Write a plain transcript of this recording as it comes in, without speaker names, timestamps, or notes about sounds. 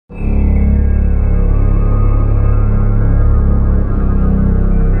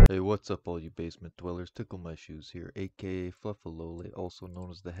What's up, all you basement dwellers? Tickle My Shoes here, aka Fluffalole, also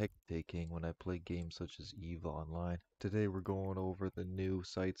known as the Hecate King when I play games such as EVE Online. Today we're going over the new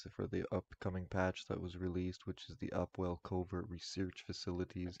sites for the upcoming patch that was released, which is the Upwell Covert research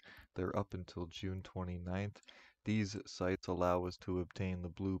facilities. They're up until June 29th. These sites allow us to obtain the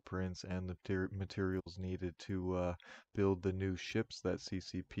blueprints and the materials needed to build the new ships that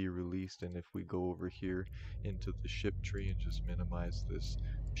CCP released. And if we go over here into the ship tree and just minimize this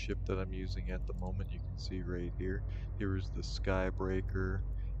ship that I'm using at the moment, you can see right here. Here is the Skybreaker,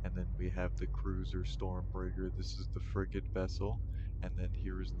 and then we have the cruiser Stormbreaker. This is the frigate vessel, and then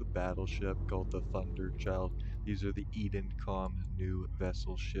here is the battleship called the Thunderchild. These are the Edencom new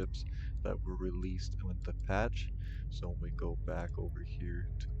vessel ships that were released with the patch. So when we go back over here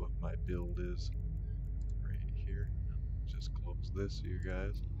to what my build is right here, just close this, you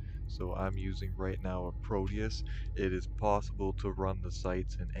guys. So I'm using right now a Proteus. It is possible to run the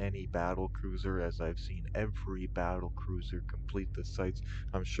sites in any battle cruiser, as I've seen every battle cruiser complete the sites.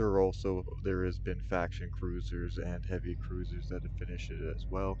 I'm sure also there has been faction cruisers and heavy cruisers that have finished it as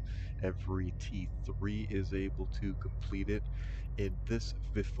well. Every T3 is able to complete it. In this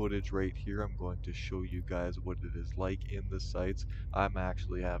footage right here, I'm going to show you guys what it is like in the sites. I'm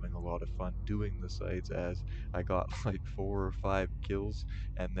actually having a lot of fun doing the sites, as I got like 4 or 5 kills,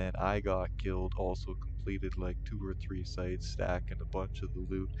 and then I got killed, also completed like 2 or 3 sites, stacking a bunch of the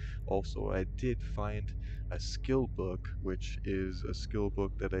loot. Also, I did find a skill book, which is a skill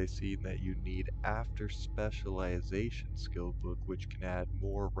book that I seen that you need after specialization skill book, which can add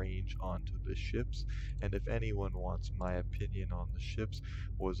more range onto the ships. And if anyone wants my opinion on the ships,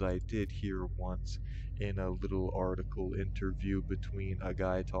 was I did hear once in a little article interview between a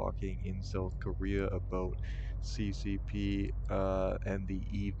guy talking in South Korea about CCP and the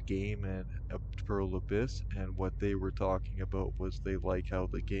EVE game and Pearl Abyss, and what they were talking about was they like how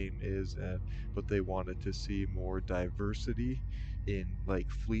the game is, and but they wanted to see more diversity in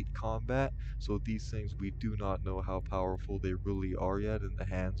like fleet combat. So these things, we do not know how powerful they really are yet in the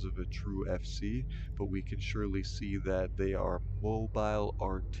hands of a true FC, but we can surely see that they are mobile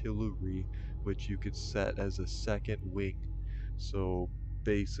artillery, which you could set as a second wing. So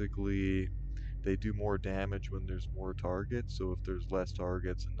basically they do more damage when there's more targets, so if there's less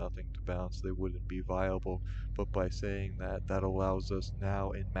targets and nothing to bounce, they wouldn't be viable. But by saying that, that allows us now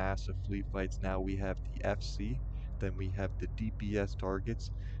in massive fleet fights, now we have the FC, then we have the DPS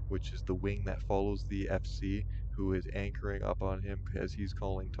targets, which is the wing that follows the FC, who is anchoring up on him as he's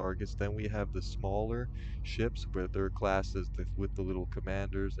calling targets. Then we have the smaller ships where their classes with the little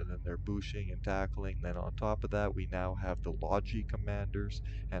commanders, and then they're bushing and tackling. Then on top of that, we now have the Logi commanders,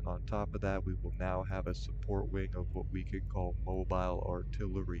 and on top of that, we will now have a support wing of what we could call mobile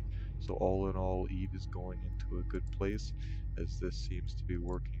artillery. So all in all, EVE is going into a good place, as this seems to be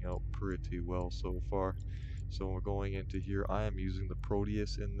working out pretty well so far. So we're going into here. I am using the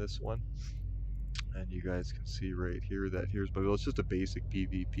Proteus in this one, and you guys can see right here that here's my build. It's just a basic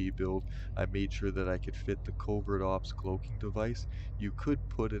PvP build. I made sure that I could fit the Covert Ops cloaking device. You could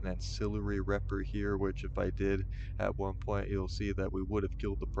put an ancillary repper here, which if I did at one point, you'll see that we would have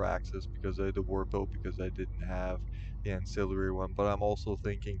killed the Praxis because I had to warp out because I didn't have the ancillary one. But I'm also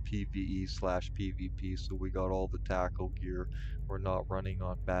thinking PvE/PvP, so we got all the tackle gear. We're not running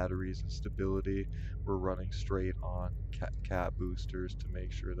on batteries and stability. We're running straight on cat boosters to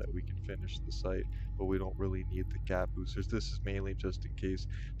make sure that we can finish the site, but we don't really need the cat boosters. This is mainly just in case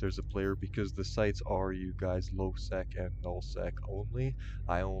there's a player, because the sites are, you guys, low sec and null sec only.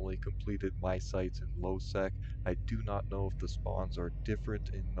 I only completed my sites in low sec. I do not know if the spawns are different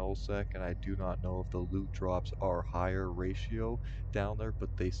in null sec, and I do not know if the loot drops are higher ratio down there,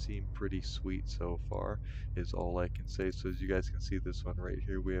 but they seem pretty sweet so far, is all I can say. So as you guys can see, this one right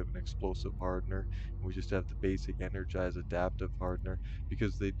here, we have an explosive hardener, and we just have the basic energize adaptive hardener,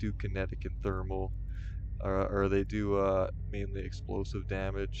 because they do kinetic and thermal, or they do mainly explosive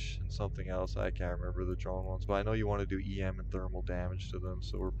damage and something else. I can't remember the drone ones, but I know you want to do EM and thermal damage to them,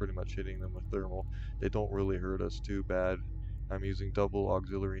 so we're pretty much hitting them with thermal. They don't really hurt us too bad. I'm using double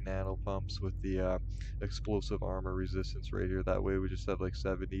auxiliary nano pumps with the explosive armor resistance right here. That way we just have like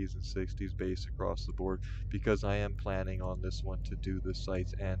 70s and 60s base across the board, because I am planning on this one to do the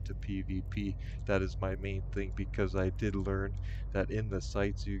sites and to PvP. That is my main thing, because I did learn that in the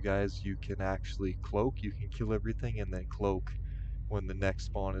sites, you guys, you can actually cloak. You can kill everything and then cloak when the next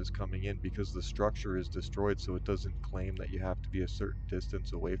spawn is coming in, because the structure is destroyed, so it doesn't claim that you have to be a certain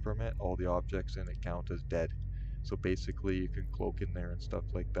distance away from it. All the objects in it count as dead. So basically you can cloak in there and stuff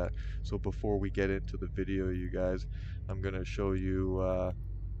like that. So before we get into the video, you guys, I'm going to show you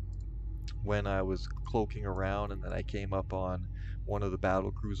when I was cloaking around, and then I came up on one of the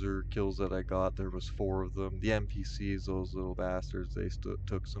battle cruiser kills that I got. There was 4 of them. The NPCs, those little bastards, they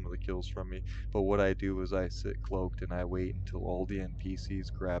took some of the kills from me. But what I do is I sit cloaked and I wait until all the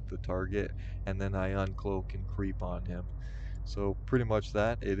NPCs grab the target, and then I uncloak and creep on him. So pretty much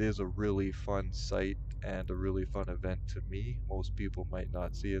that. It is a really fun sight and a really fun event to me. Most people might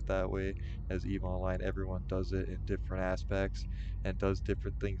not see it that way. As EVE Online, everyone does it in different aspects and does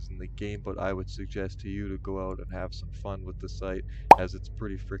different things in the game, but I would suggest to you to go out and have some fun with the site, as it's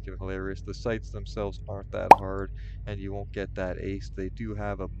pretty freaking hilarious. The sites themselves aren't that hard, and you won't get that ace. They do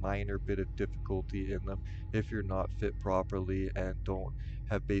have a minor bit of difficulty in them if you're not fit properly and don't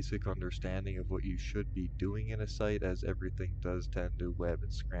have basic understanding of what you should be doing in a site, as everything does tend to web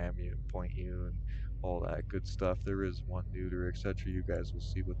and scram you and point you and all that good stuff. There is one neuter, etc. You guys will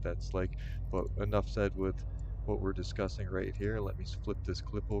see what that's like. But enough said with what we're discussing right here. Let me flip this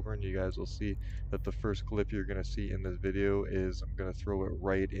clip over and you guys will see that the first clip you're going to see in this video is I'm going to throw it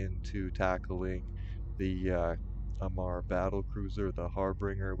right into tackling the our battle cruiser, the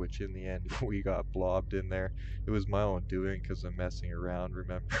Harbinger, which in the end we got blobbed in there. It was my own doing because I'm messing around.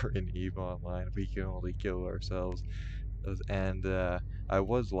 Remember, in EVE Online, we can only kill ourselves. And I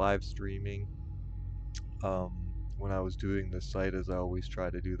was live streaming um, when I was doing this site, as I always try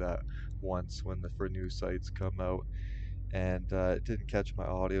to do that once when the for new sites come out, and it didn't catch my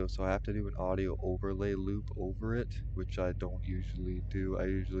audio, so I have to do an audio overlay loop over it, which I don't usually do. I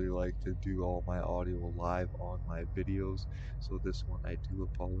usually like to do all my audio live on my videos, so this one I do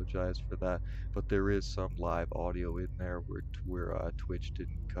apologize for that, but there is some live audio in there where Twitch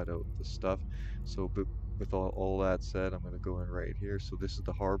didn't cut out the stuff. So but with all that said, I'm going to go in right here. So this is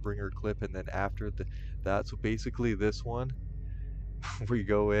the Harbinger clip, and then after that, so basically this one, we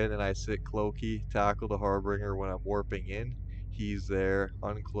go in and I sit cloaky, tackle the Harbinger when I'm warping in. He's there,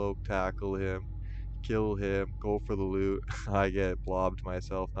 uncloak, tackle him, kill him, go for the loot. I get blobbed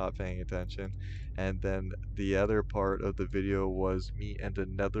myself, not paying attention. And then the other part of the video was me and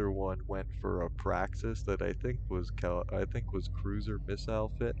another one went for a Praxis that I think was Cruiser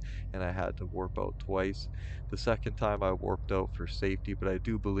Missile Fit, and I had to warp out twice. The second time I warped out for safety, but I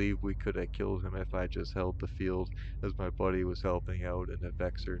do believe we could have killed him if I just held the field, as my buddy was helping out in a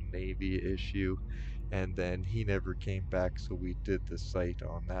Vexor Navy issue. And then he never came back, so we did the site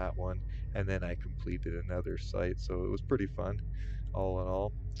on that one, and then I completed another site, so it was pretty fun all in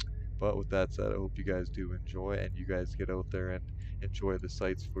all. But with that said, I hope you guys do enjoy, and you guys get out there and enjoy the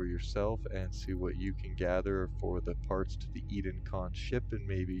sites for yourself and see what you can gather for the parts to the EdenCon ship, and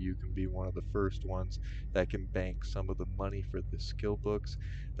maybe you can be one of the first ones that can bank some of the money for the skill books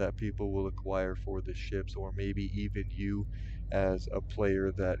that people will acquire for the ships, or maybe even you as a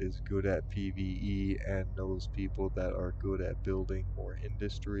player that is good at PvE and knows people that are good at building more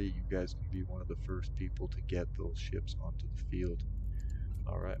industry. You guys can be one of the first people to get those ships onto the field.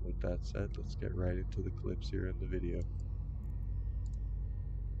 Alright, with that said, let's get right into the clips here in the video.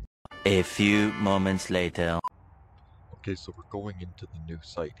 A few moments later. Okay, so we're going into the new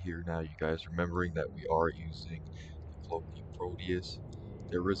site here now, you guys, remembering that we are using the cloaking Proteus.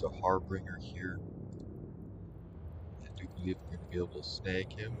 There is a Harbinger here. I do believe I'm going to be able to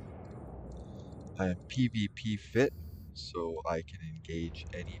snag him. I am PvP fit, so I can engage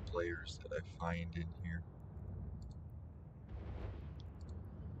any players that I find in here,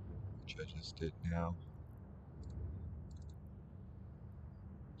 which I just did now.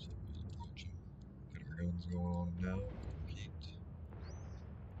 So we'll approach him. Got our guns going on now. Heat.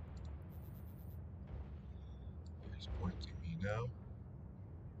 He's pointing me now.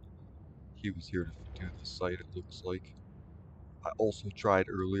 He was here to do the site, it looks like. I also tried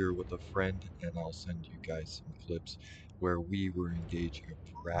earlier with a friend, and I'll send you guys some clips where we were engaging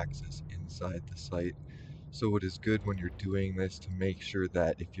a Praxis inside the site. So it is good when you're doing this to make sure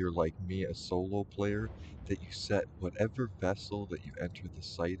that if you're like me, a solo player, that you set whatever vessel that you enter the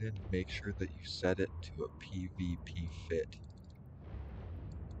site in, make sure that you set it to a PvP fit.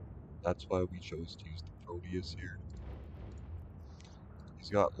 That's why we chose to use the Proteus here. He's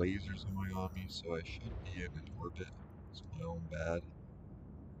got lasers going on me, so I should be in an orbit. It's my own bad.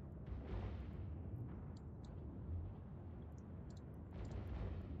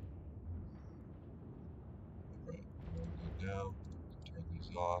 Right, I'm going in now. Turn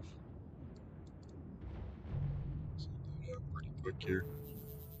these off. So go down pretty quick here.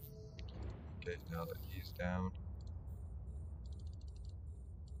 Okay, now that he's down,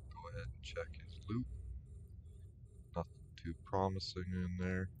 go ahead and check his loot. Nothing too promising in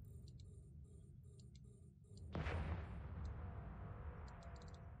there.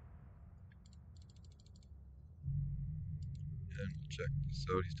 And we'll check this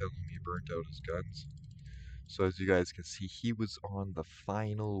out. He's telling me he burnt out his guns. So as you guys can see, he was on the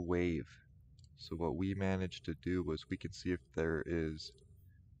final wave. So what we managed to do was we can see if there is...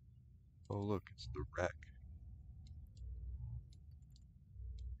 Oh look, it's the wreck.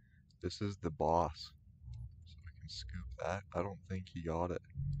 This is the boss. So we can scoop that. I don't think he got it.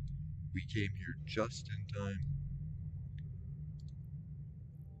 We came here just in time.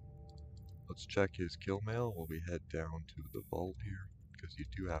 Let's check his kill mail while we head down to the vault here, because you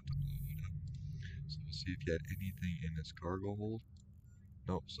do have to blow it up. So we'll see if he had anything in his cargo hold.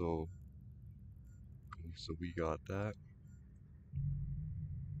 Nope, so cool, so we got that.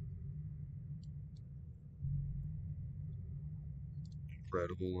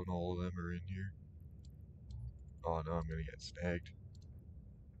 Incredible, and all of them are in here. Oh no, I'm gonna get snagged.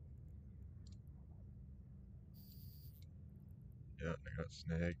 Yeah, I got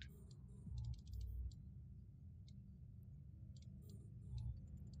snagged.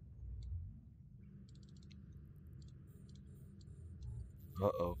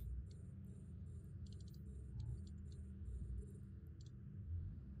 Uh-oh.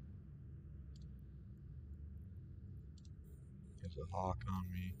 There's a hawk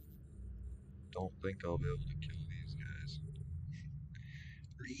on me. Don't think I'll be able to kill these guys.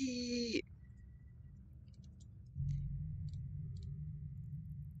 Ree!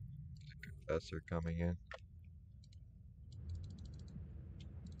 Confessor coming in.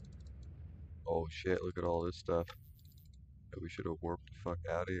 Oh shit, look at all this stuff. We should have warped the fuck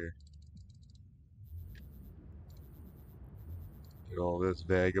out of here. Look at all this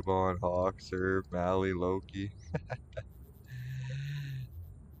Vagabond, Hawk, Serb, Mally, Loki.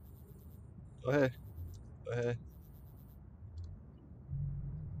 Go ahead, go ahead.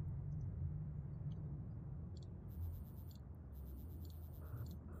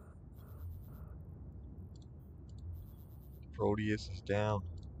 Proteus is down.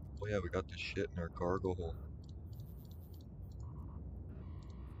 Oh yeah, we got the shit in our cargo hold.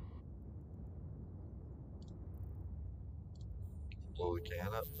 Blow the can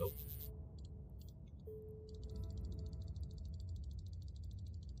up? Nope.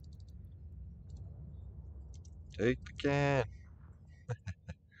 Take the can.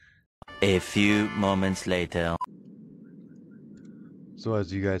 A few moments later. So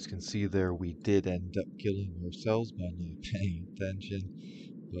as you guys can see there, we did end up killing ourselves by not paying attention.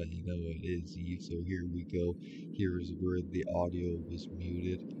 But you know it is Eve, so here we go. Here is where the audio was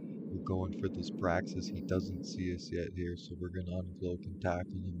muted. We're going for this Praxis. He doesn't see us yet here, so we're gonna uncloak and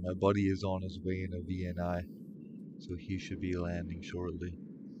tackle him. My buddy is on his way in a VNI, so he should be landing shortly.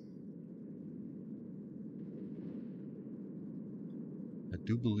 I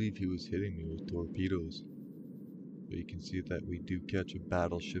do believe he was hitting me with torpedoes. But you can see that we do catch a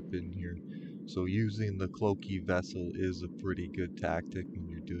battleship in here. So using the cloaky vessel is a pretty good tactic when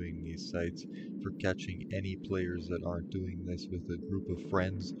you're doing these sites for catching any players that aren't doing this with a group of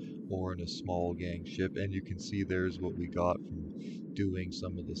friends or in a small gang ship. And you can see there's what we got from doing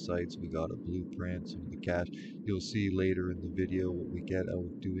some of the sites. We got a blueprint, some of the cash. You'll see later in the video what we get out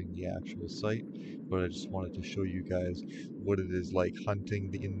of doing the actual site. But I just wanted to show you guys what it is like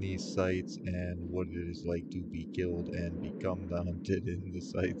hunting in these sites and what it is like to be killed and become the hunted in the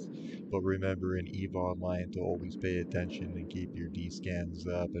sites. But remember in EVE Online to always pay attention and keep your D-scans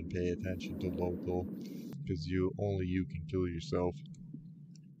up and pay attention to local, because only you can kill yourself.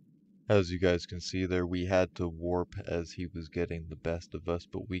 As you guys can see there, we had to warp as he was getting the best of us,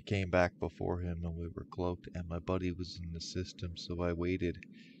 but we came back before him and we were cloaked, and my buddy was in the system, so I waited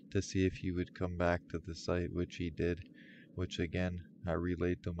to see if he would come back to the site, which he did, which again, I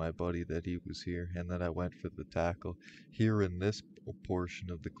relayed to my buddy that he was here, and then I went for the tackle. Here in this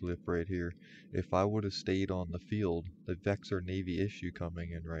portion of the clip right here, if I would have stayed on the field, the Vexor Navy issue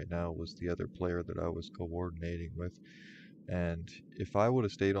coming in right now was the other player that I was coordinating with. And if I would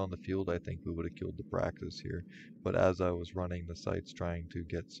have stayed on the field, I think we would have killed the Praxis here. But as I was running the sites trying to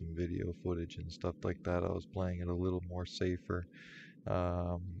get some video footage and stuff like that, I was playing it a little more safer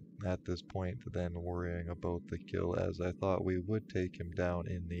um, at this point than worrying about the kill, as I thought we would take him down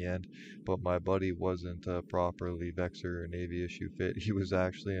in the end. But my buddy wasn't properly Vexor or Navy issue fit. He was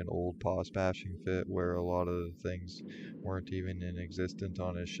actually an old pos bashing fit where a lot of the things weren't even in existence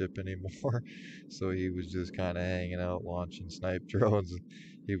on his ship anymore. So he was just kind of hanging out launching snipe drones.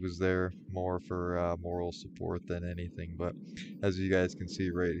 He was there more for moral support than anything. But as you guys can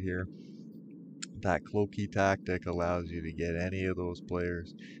see right here, that cloaky tactic allows you to get any of those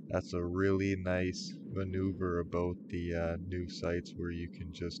players. That's a really nice maneuver about the new sites where you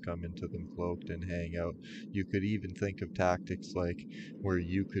can just come into them cloaked and hang out. You could even think of tactics like where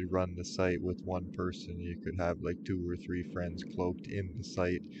you could run the site with one person. You could have like 2 or 3 friends cloaked in the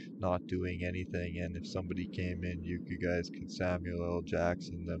site, not doing anything. And if somebody came in, you guys could Samuel L.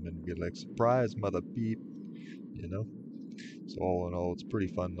 Jackson them and be like, "Surprise, mother beep," you know? So all in all, it's pretty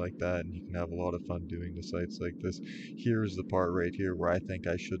fun like that, and you can have a lot of fun doing the sites like this. Here's the part right here where I think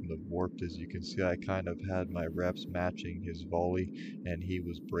I shouldn't have warped. As you can see, I kind of had my reps matching his volley, and he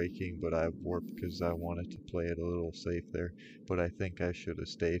was breaking, but I warped because I wanted to play it a little safe there. But I think I should have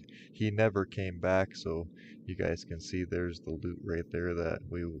stayed. He never came back, so you guys can see there's the loot right there that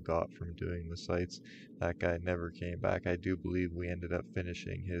we got from doing the sites. That guy never came back. I do believe we ended up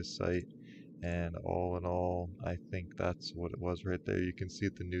finishing his site, and all in all, I think that's what it was right there. You can see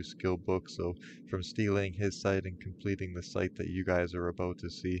the new skill book. So from stealing his site and completing the site that you guys are about to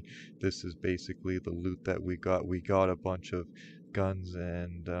see, this is basically the loot that we got. We got a bunch of guns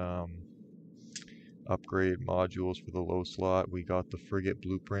and upgrade modules for the low slot. We got the frigate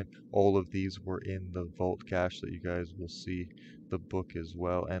blueprint. All of these were in the vault cache that you guys will see the book as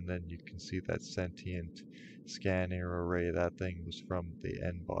well. And then you can see that sentient scanner array. That thing was from the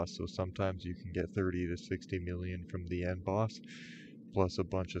end boss. So sometimes you can get 30 to 60 million from the end boss plus a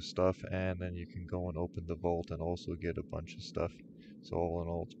bunch of stuff, and then you can go and open the vault and also get a bunch of stuff. So all in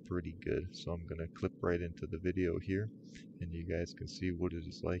all, it's pretty good. So I'm gonna clip right into the video here, and you guys can see what it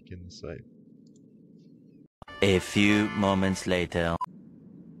is like in the site. A few moments later.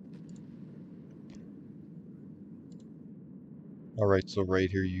 Alright, so right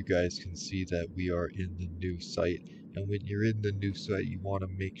here you guys can see that we are in the new site. And when you're in the new site, you want to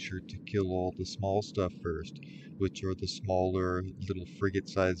make sure to kill all the small stuff first, which are the smaller little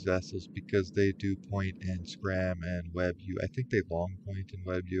frigate-sized vessels, because they do point and scram and web you. I think they long point and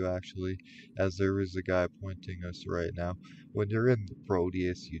web you actually, as there is a guy pointing us right now. When you're in the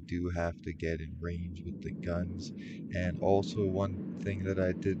Proteus, you do have to get in range with the guns. And also one thing that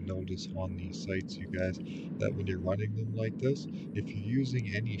I did notice on these sites, you guys, that when you're running them like this, if you're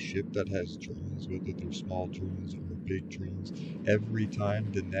using any ship that has drones, whether they're small drones or big drones, every time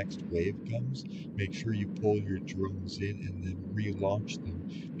the next wave comes, make sure you pull your drones in and then relaunch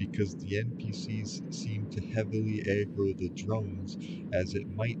them, because the NPCs seem to heavily aggro the drones, as it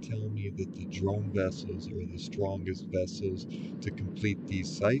might tell me that the drone vessels are the strongest vessels to complete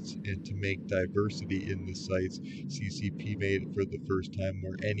these sites and to make diversity in the sites. CCP made it for the first time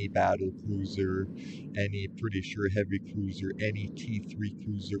where any battle cruiser, any pretty sure heavy cruiser, any T3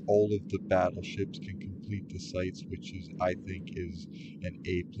 cruiser, all of the battleships can complete the sites, which is, I think, is an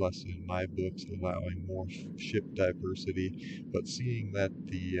A plus in my books, allowing more ship diversity. But seeing that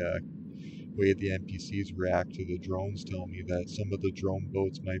the way the NPCs react to the drones tell me that some of the drone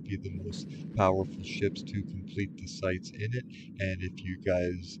boats might be the most powerful ships to complete the sites in it. And if you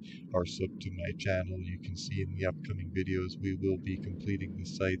guys are subbed to my channel, you can see in the upcoming videos we will be completing the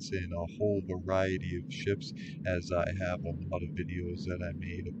sites in a whole variety of ships, as I have a lot of videos that I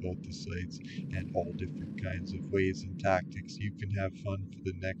made about the sites and all different kinds of ways and tactics you can have fun for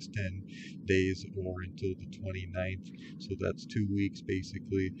the next 10 days or until the 29th. So that's 2 weeks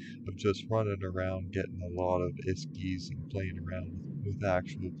basically of just running around getting a lot of iskies and playing around with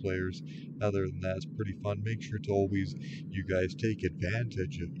actual players. Other than that, it's pretty fun. Make sure to always, you guys, take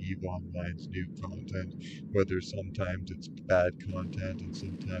advantage of EVE Online's new content, whether sometimes it's bad content and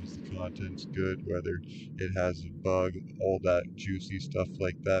sometimes the content's good, whether it has a bug, all that juicy stuff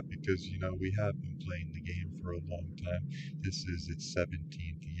like that, because, you know, we have been playing the game for a long time. This is its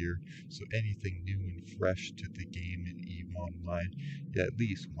 17th year, so anything new and fresh to the game in EVE Online, you at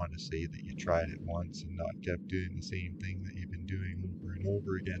least want to say that you tried it once and not kept doing the same thing that you've been doing over and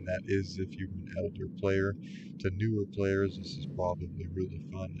over again. That is if you're an elder player. To newer players, this is probably really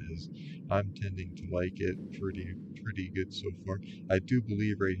fun, as I'm tending to like it pretty good so far. I do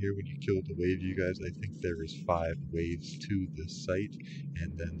believe right here when you kill the wave, you guys, I think there is 5 waves to this site,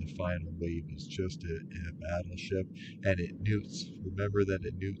 and then the final wave is just a battleship, and it newts. Remember that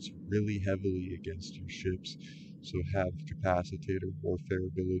it newts really heavily against your ships, so have capacitator warfare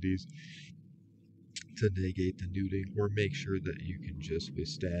abilities to negate the nuding, or make sure that you can just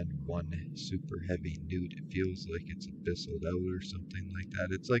withstand one super heavy newt. It feels like it's abyssaled out or something like that.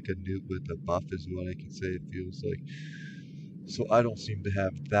 It's like a newt with a buff is what I can say it feels like. So I don't seem to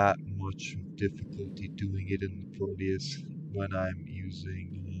have that much difficulty doing it in the Proteus when I'm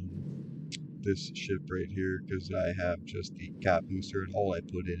using this ship right here because I have just the cap booster and all I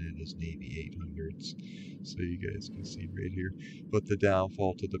put in it is Navy 800s. So you guys can see right here. But the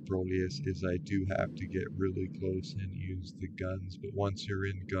downfall to the Proteus is I do have to get really close and use the guns. But once you're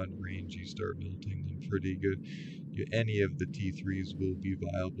in gun range, you start melting them pretty good. Any of the T3s will be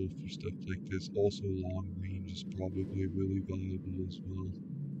viable for stuff like this. Also, long range is probably really viable as well.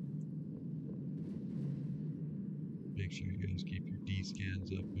 Make sure you guys keep your D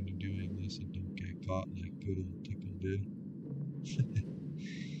scans up when you're doing this and don't get caught like good old Tickle did.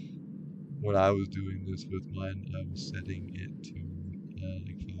 When I was doing this with mine, I was setting it to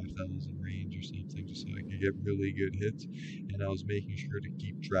like 5,000 range or something just so I could get really good hits. And I was making sure to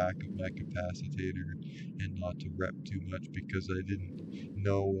keep track of my capacitator and not to rep too much because I didn't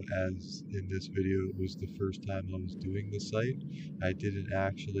know, as in this video it was the first time I was doing the site, I didn't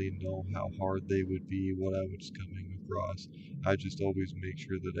actually know how hard they would be, what I was coming across. I just always make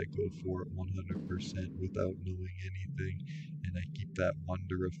sure that I go for it 100% without knowing anything, and I keep that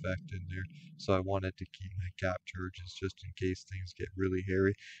wonder effect in there. So I wanted to keep my cap charges just in case things get really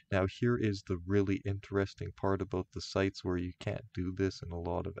hairy. Now here is the really interesting part about the sites where you can't do this in a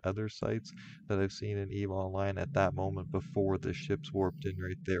lot of other sites that I've seen in EVE Online. At that moment before the ships warped in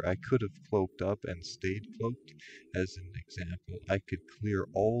right there, I could have cloaked up and stayed cloaked. As an example, I could clear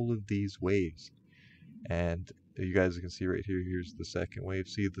all of these waves, and you guys can see right here, here's the second wave.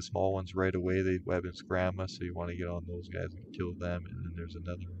 See the small ones right away, they web and scram us, so you want to get on those guys and kill them, and then there's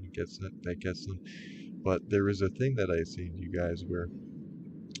another one that gets them. But there is a thing that I seen, you guys, where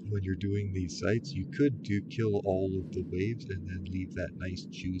when you're doing these sites, you could kill all of the waves and then leave that nice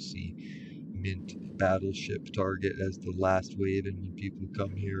juicy mint battleship target as the last wave, and when people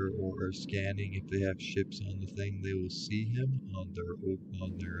come here or are scanning, if they have ships on the thing, they will see him on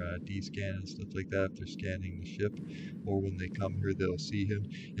their D-scan and stuff like that if they're scanning the ship, or when they come here they'll see him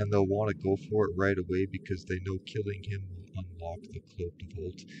and they'll want to go for it right away because they know killing him will unlock the cloaked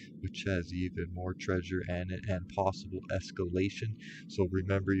vault, which has even more treasure and possible escalation. So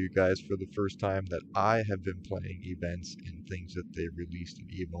remember, you guys, for the first time that I have been playing events and things that they released in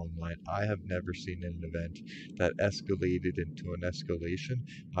EVE Online, I have never seen an event that escalated into an escalation.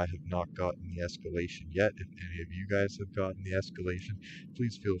 I have not gotten the escalation yet. If any of you guys have gotten the escalation,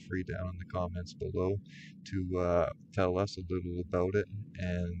 please feel free down in the comments below to tell us a little about it,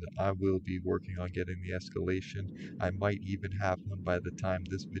 and I will be working on getting the escalation. I might even have one by the time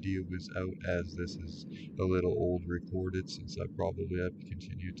this video is out, as this is a little old recorded since I probably have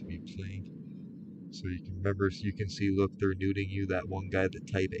continued to be playing. So you can remember, so you can see, look, they're nuding you. That one guy, the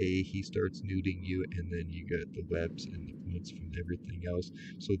type A, he starts nuding you, and then you get the webs and the points from everything else.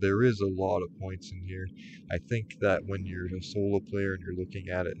 So there is a lot of points in here. I think that when you're a solo player and you're looking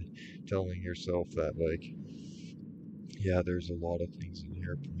at it, telling yourself that, like, yeah, there's a lot of things in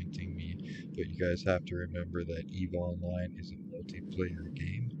here pointing me, but you guys have to remember that EVE Online is a multiplayer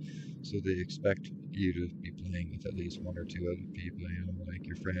game, so they expect you to be playing with at least one or two other people, you know, like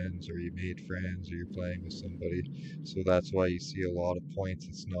your friends, or you made friends, or you're playing with somebody. So that's why you see a lot of points.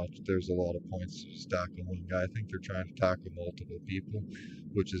 It's not, there's a lot of points stacked on one guy. I think they're trying to tackle multiple people,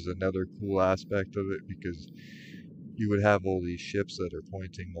 which is another cool aspect of it, because you would have all these ships that are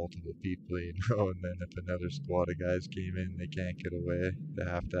pointing multiple people, you know, and then if another squad of guys came in, they can't get away. They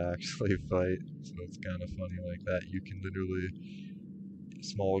have to actually fight. So it's kind of funny like that. You can literally,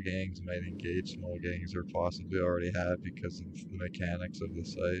 small gangs might engage, small gangs, or possibly already have, because of the mechanics of the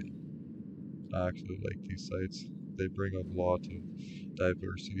site. I actually like these sites. They bring a lot of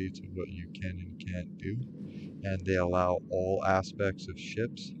diversity to what you can and can't do, and they allow all aspects of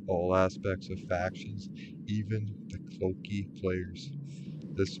ships, all aspects of factions, even the cloaky players.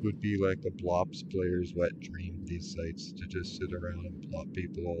 This would be like a Blops player's wet dream, these sites, to just sit around and plot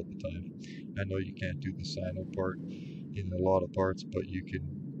people all the time. I know you can't do the Sino part in a lot of parts, but you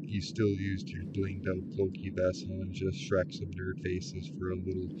still used your blinged out cloaky vessel and just Shrek some nerd faces for a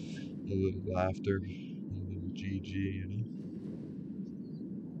little laughter, a little GG, you know?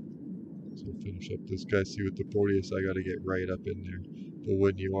 So we'll finish up this guy. See, with the Proteus, I gotta get right up in there. But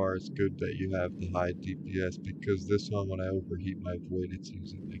when you are, it's good that you have the high DPS, because this one, when I overheat my void, it's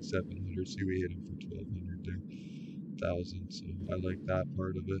using like 700. See, we hit him for 1200 there, 1000. So I like that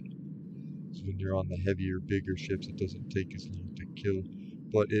part of it. So when you're on the heavier, bigger ships, it doesn't take as long to kill.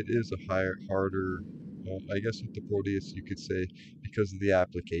 But it is a harder. I guess with the Proteus, you could say, because of the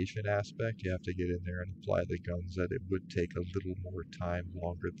application aspect, you have to get in there and apply the guns, that it would take a little more time,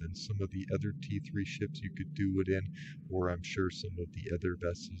 longer than some of the other T3 ships you could do it in, or I'm sure some of the other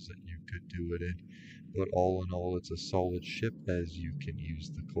vessels that you could do it in. But all in all, it's a solid ship, as you can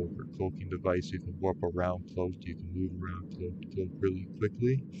use the cloaking device. You can warp around cloaked, you can move around cloaked really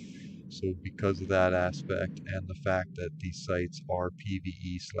quickly. So because of that aspect and the fact that these sites are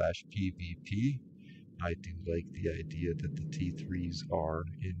PvE/PvP, I do like the idea that the T3s are,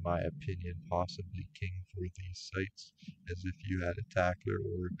 in my opinion, possibly king for these sites. As if you had a tackler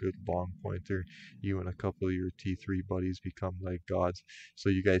or a good long pointer, you and a couple of your T3 buddies become like gods. So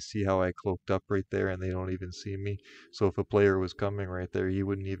you guys see how I cloaked up right there and they don't even see me? So if a player was coming right there, he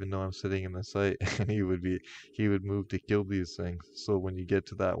wouldn't even know I'm sitting in the site and he would move to kill these things. So when you get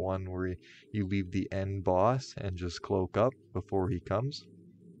to that one where you leave the end boss and just cloak up before he comes,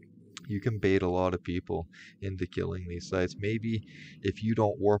 you can bait a lot of people into killing these sites. Maybe if you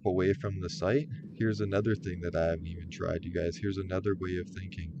don't warp away from the site, here's another thing that I haven't even tried, you guys. Here's another way of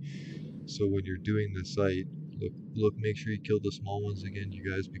thinking. So when you're doing the site, make sure you kill the small ones again, you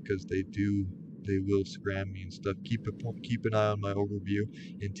guys, because they will scram me and stuff. Keep an eye on my overview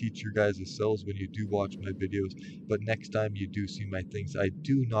and teach your guys' selves when you do watch my videos. But next time you do see my things, I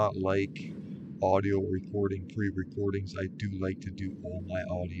do not like audio recording, pre-recordings. I do like to do all my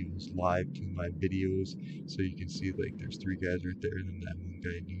audios live to my videos, so you can see like there's 3 guys right there, and then that one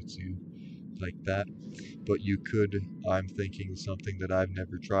guy needs you like that. But you could, I'm thinking something that I've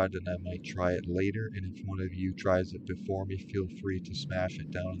never tried and I might try it later, and if one of you tries it before me, feel free to smash it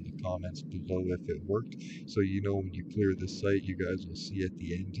down in the comments below if it worked. So you know when you clear the site, you guys will see at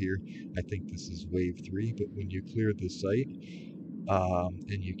the end here, I think this is wave 3, but when you clear the site,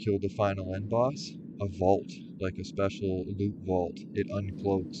 and you kill the final end boss, a vault, like a special loot vault, it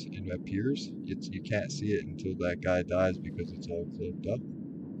uncloaks and appears. You can't see it until that guy dies because it's all cloaked up.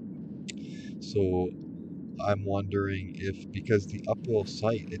 So I'm wondering if, because the Upwell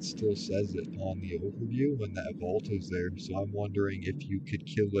site, it still says it on the overview when that vault is there. So I'm wondering if you could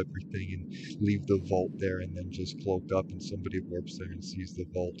kill everything and leave the vault there and then just cloak up and somebody warps there and sees the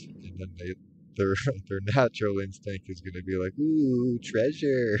vault, and then their their natural instinct is going to be like, ooh,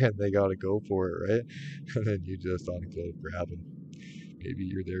 treasure, and they got to go for it, right? And then you just uncloak, grab them. Maybe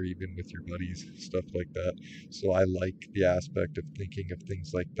you're there even with your buddies, stuff like that. So I like the aspect of thinking of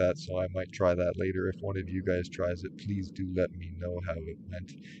things like that, so I might try that later. If one of you guys tries it, please do let me know how it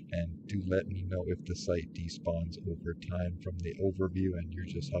went, and do let me know if the site despawns over time from the overview and you're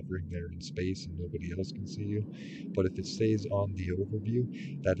just hovering there in space and nobody else can see you. But if it stays on the overview,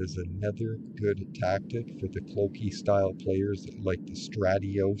 that is another good tactic for the cloaky style players that like the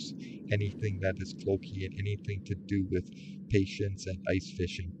Stratios, anything that is cloaky and anything to do with patience and ice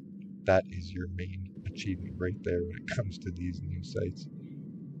fishing. That is your main achievement right there when it comes to these new sites.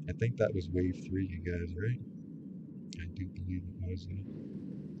 I think that was wave 3, you guys, right? I do believe it was.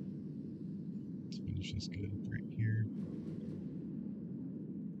 Let's finish this guy up right here.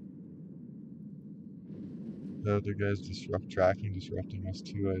 The other guys disrupting us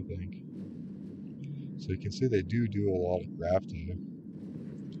too, I think. So you can see they do a lot of crafting.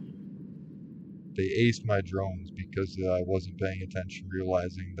 They aced my drones because I wasn't paying attention,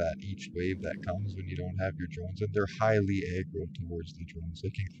 realizing that each wave that comes when you don't have your drones, and they're highly aggro towards the drones,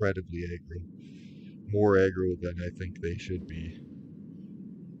 like incredibly aggro. More aggro than I think they should be.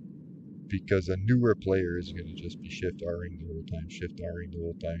 Because a newer player is going to just be shift Ring the whole time, He's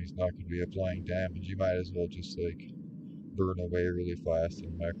not going to be applying damage. You might as well just like burn away really fast in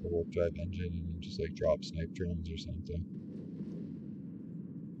a micro warp drive engine and then just like drop snipe drones or something.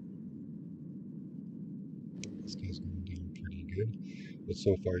 This guy's going down pretty good. But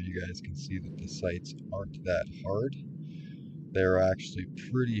so far you guys can see that the sites aren't that hard. They're actually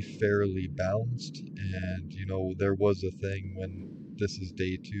pretty fairly balanced, and you know, there was a thing when this is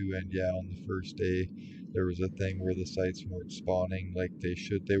day 2, and yeah, on the first day there was a thing where the sites weren't spawning like they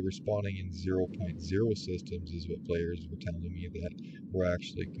should. They were spawning in 0.0 systems is what players were telling me, that we're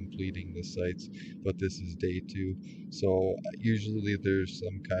actually completing the sites, but this is day 2, so usually there's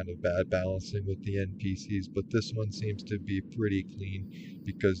some kind of bad balancing with the NPCs, but this one seems to be pretty clean,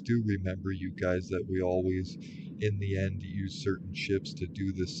 because do remember, you guys, that we always in the end use certain ships to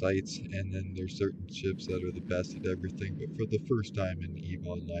do the sites, and then there's certain ships that are the best at everything. But for the first time in EVE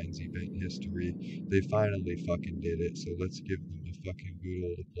Online's event history, they finally fucking did it, so let's give them a fucking good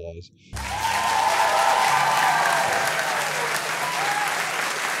old applause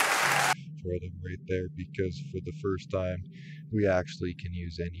for them right there, because for the first time we actually can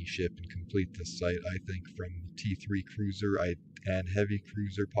use any ship and complete the site. I think from T3 cruiser and heavy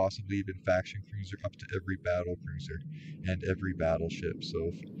cruiser, possibly even faction cruiser, up to every battle cruiser and every battleship.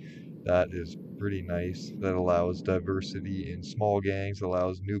 So that is pretty nice. That allows diversity in small gangs,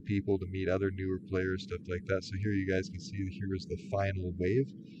 allows new people to meet other newer players, stuff like that. So here you guys can see, here is the final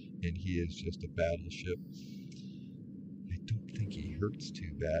wave, and he is just a battleship. I don't think think he hurts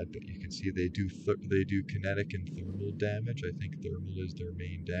too bad, but you can see they do kinetic and thermal damage. I think thermal is their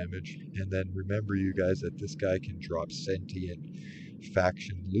main damage. And then remember, you guys, that this guy can drop sentient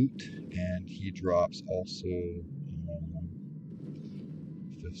faction loot, and he drops also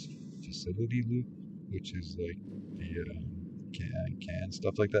facility loot, which is like the can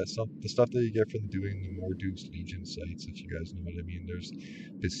stuff like that. The stuff that you get from doing the Mordu's Legion sites, if you guys know what I mean. There's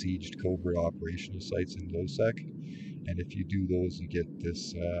besieged covert operational sites in Losec, and if you do those, you get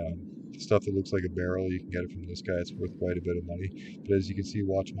this stuff that looks like a barrel. You can get it from this guy. It's worth quite a bit of money. But as you can see,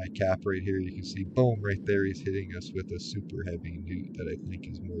 watch my cap right here. You can see, boom, right there, he's hitting us with a super heavy newt that I think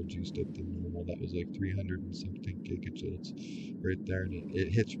is more juiced up than normal. That was like 300 and something gigajoules right there, and it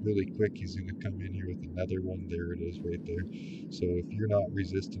hits really quick. He's going to come in here with another one. There it is right there. So if you're not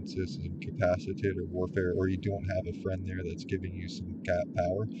resistances and capacitator warfare, or you don't have a friend there that's giving you some cap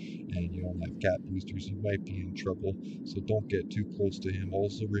power, and you don't have cap boosters, you might be in trouble. So don't get too close to him.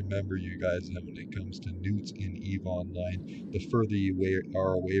 Also remember, you guys, that when it comes to newts in EVE Online, the further you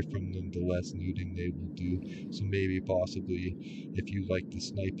are away from them, the less newting they will do. So maybe possibly, if you like the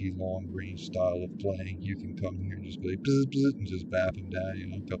snipey long range style of playing, you can come here and just be like bzz, bzz, and just bap him down, you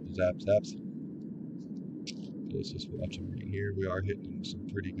know, a couple zaps. So let's just watch him right here. We are hitting some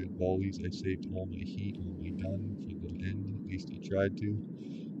pretty good volleys. I saved all my heat, all my gun for the end. At least I tried to.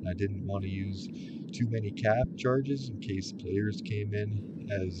 I didn't want to use too many cap charges in case players came in,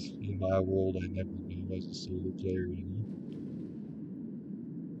 as in my world I never knew as a solo player, you know.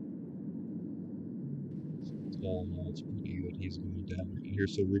 All in all, it's pretty good. He's going down right here.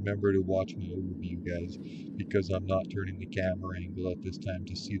 So remember to watch my overview, guys, because I'm not turning the camera angle at this time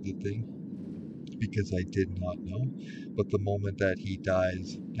to see the thing, because I did not know. But the moment that he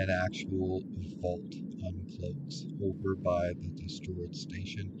dies, an actual vault uncloaks over by the destroyed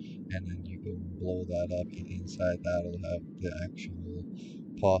station, and then you go and blow that up, and inside that'll have the actual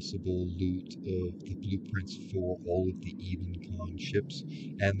possible loot of the blueprints for all of the EvenCon ships,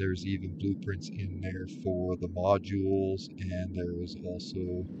 and there's even blueprints in there for the modules, and there is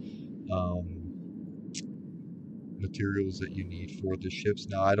also materials that you need for the ships.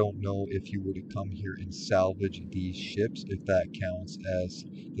 Now, I don't know if you were to come here and salvage these ships, if that counts as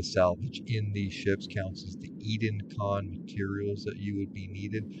the salvage in these ships counts as the EdenCon materials that you would be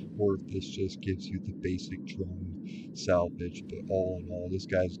needed, or if this just gives you the basic drone salvage. But all in all, this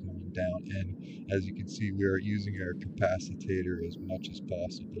guy's going down, and as you can see, we are using our capacitator as much as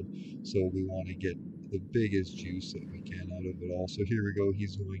possible, so we want to get the biggest juice that we can out of it all. So here we go,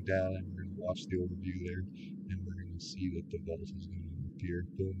 he's going down, and we're going to watch the overview there, and we're going to see that the vault is going to appear.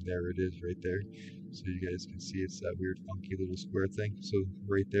 Boom, there it is right there. So you guys can see it's that weird funky little square thing. So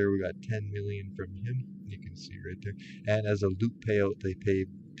right there we got 10 million from him. You can see right there. And as a loot payout, they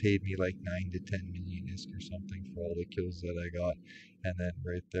paid me like 9 to 10 million ISK or something for all the kills that I got. And then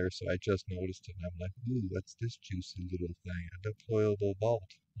right there, so I just noticed it, and I'm like, ooh, what's this juicy little thing? A deployable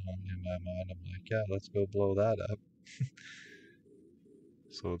vault. In my mind, I'm like, yeah, let's go blow that up.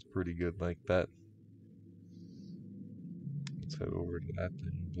 So it's pretty good like that. Let's head over to that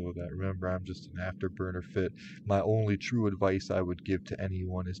thing and blow that. Remember, I'm just an afterburner fit. My only true advice I would give to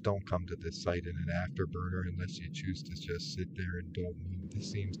anyone is don't come to this site in an afterburner unless you choose to just sit there and don't move. This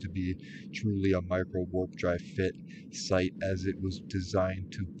seems to be truly a micro warp drive fit site, as it was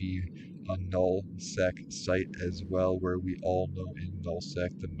designed to be a null sec site as well, where we all know in null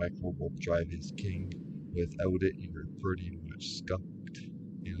sec the micro warp drive is king. Without it, you're pretty much skunked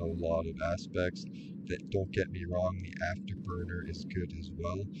in a lot of aspects. That, don't get me wrong, the afterburner is good as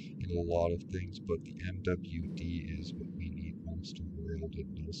well in a lot of things, but the MWD is what we need most in the world in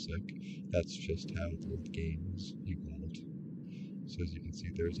nullsec. That's just how the game is evolved. So as you can see,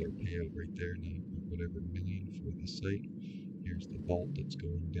 there's our payout right there, 9 whatever million for the site. Here's the vault that's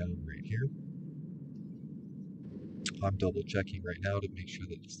going down right here. I'm double checking right now to make sure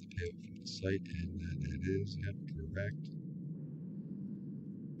that it's the payout from the site, and that it is. Yep, correct.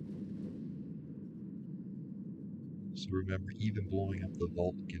 So remember, even blowing up the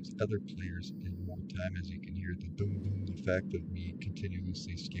vault gives other players in more time, as you can hear the boom boom effect of me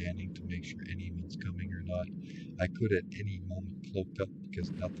continuously scanning to make sure anyone's coming or not. I could at any moment cloak up because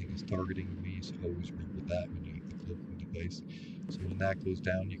nothing is targeting me, so always remember that when you have the cloaking device. So when that goes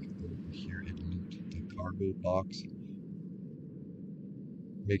down, you can go over here and loot the cargo box.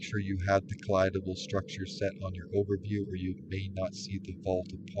 Make sure you have the collidable structure set on your overview, or you may not see the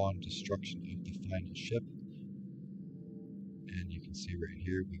vault upon destruction of the final ship. And you can see right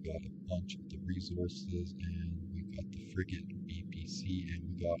here we got a bunch of the resources, and we got the frigate BPC, and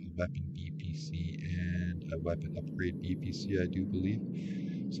we got a weapon BPC and a weapon upgrade BPC, I do believe.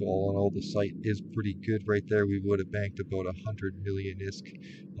 So all in all, the site is pretty good right there. We would have banked about 100 million ISK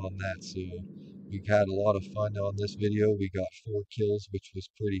on that. So we had a lot of fun on this video. We got 4 kills, which was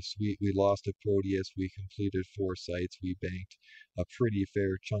pretty sweet. We lost a Proteus. We completed 4 sites. We banked a pretty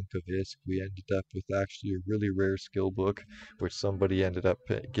fair chunk of ISK. We ended up with actually a really rare skill book, which somebody ended up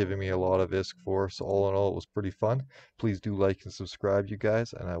giving me a lot of ISK for. So all in all, it was pretty fun. Please do like and subscribe, you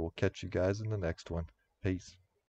guys, and I will catch you guys in the next one. Peace.